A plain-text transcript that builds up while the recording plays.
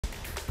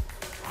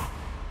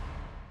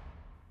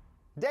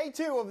Day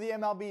 2 of the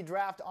MLB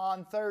Draft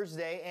on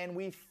Thursday, and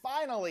we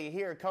finally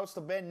hear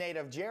Coastal Bend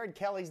native Jared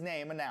Kelley's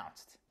name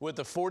announced. With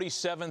the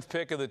 47th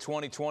pick of the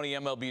 2020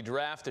 MLB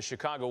Draft, the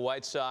Chicago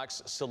White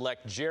Sox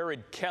select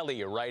Jared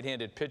Kelley, a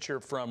right-handed pitcher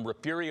from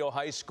Refugio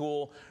High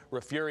School,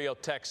 Refugio,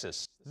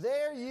 Texas.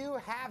 There you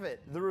have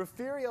it. The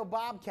Refugio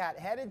Bobcat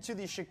headed to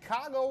the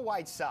Chicago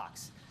White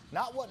Sox.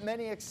 Not what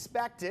many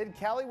expected.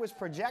 Kelley was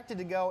projected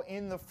to go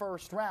in the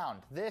first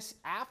round. This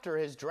after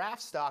his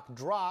draft stock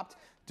dropped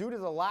due to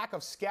the lack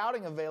of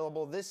scouting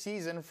available this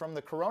season from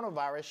the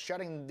coronavirus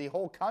shutting the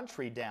whole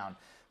country down.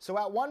 So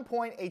at one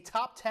point, a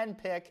top 10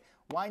 pick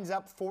winds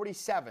up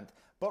 47th.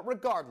 But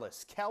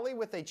regardless, Kelley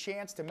with a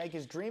chance to make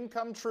his dream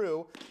come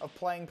true of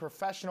playing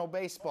professional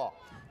baseball.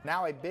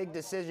 Now a big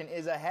decision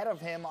is ahead of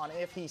him on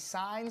if he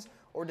signs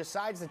or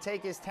decides to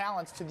take his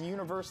talents to the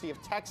University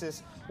of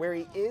Texas, where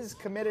he is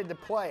committed to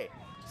play.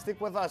 Stick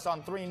with us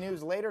on 3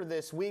 News later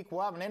this week.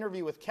 We'll have an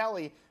interview with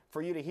Kelley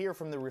for you to hear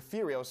from the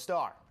Refugio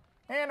star.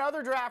 And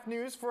other draft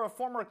news for a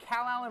former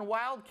Calallen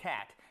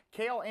Wildcat.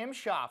 Cale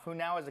Imshoff, who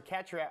now is a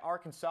catcher at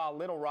Arkansas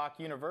Little Rock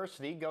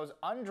University, goes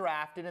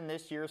undrafted in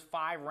this year's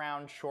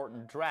 5-round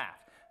shortened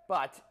draft.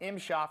 But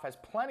Imshoff has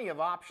plenty of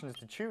options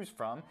to choose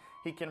from.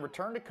 He can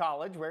return to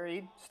college, where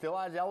he still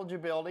has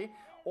eligibility,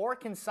 or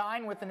can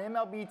sign with an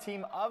MLB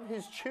team of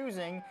his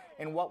choosing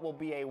in what will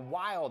be a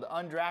wild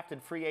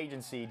undrafted free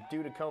agency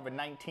due to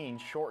COVID-19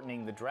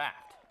 shortening the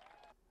draft.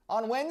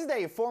 On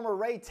Wednesday, former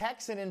Ray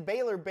Texan and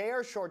Baylor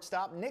Bears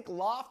shortstop Nick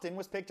Loftin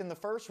was picked in the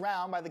first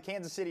round by the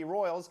Kansas City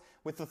Royals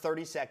with the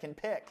 32nd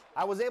pick.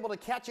 I was able to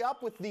catch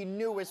up with the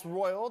newest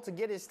Royal to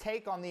get his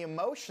take on the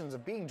emotions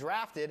of being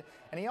drafted,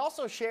 and he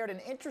also shared an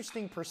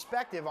interesting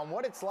perspective on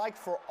what it's like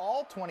for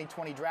all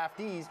 2020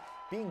 draftees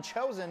being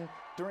chosen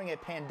during a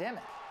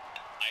pandemic.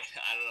 I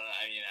don't know.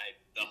 I mean,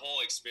 the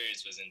whole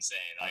experience was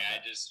insane. Like,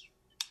 it's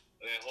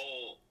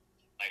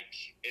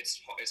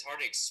hard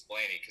to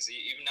explain it because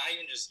even not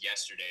even just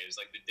yesterday. It was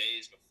like the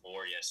days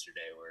before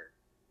yesterday where,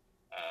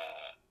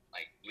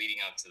 like leading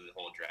up to the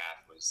whole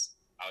draft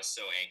I was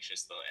so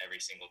anxious though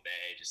every single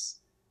day, just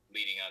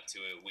leading up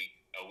to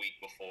a week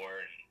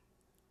before.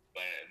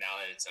 But now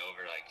that it's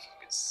over, like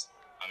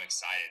I'm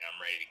excited.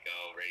 I'm ready to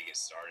go, ready to get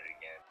started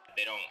again.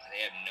 They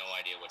have no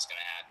idea what's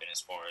going to happen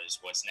as far as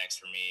what's next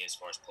for me, as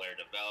far as player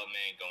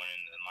development, going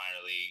into the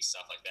minor leagues,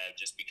 stuff like that,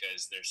 just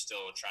because they're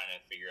still trying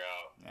to figure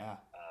out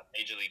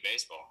Major League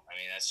Baseball. I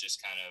mean, that's just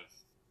kind of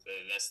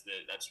that's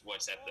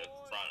what's at the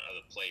front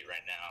of the plate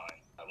right now.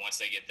 And once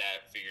they get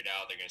that figured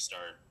out, they're going to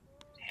start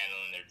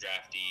handling their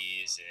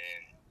draftees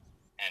and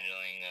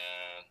handling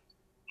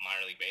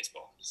minor league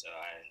baseball. So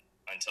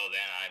until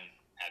then, I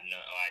have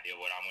no idea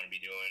what I'm going to be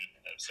doing.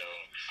 So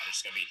I'm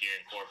just going to be here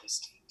in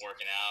Corpus,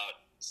 working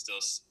out, still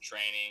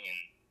training, and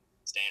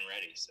staying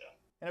ready. So.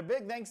 And a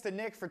big thanks to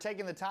Nick for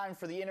taking the time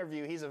for the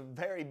interview. He's a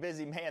very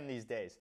busy man these days.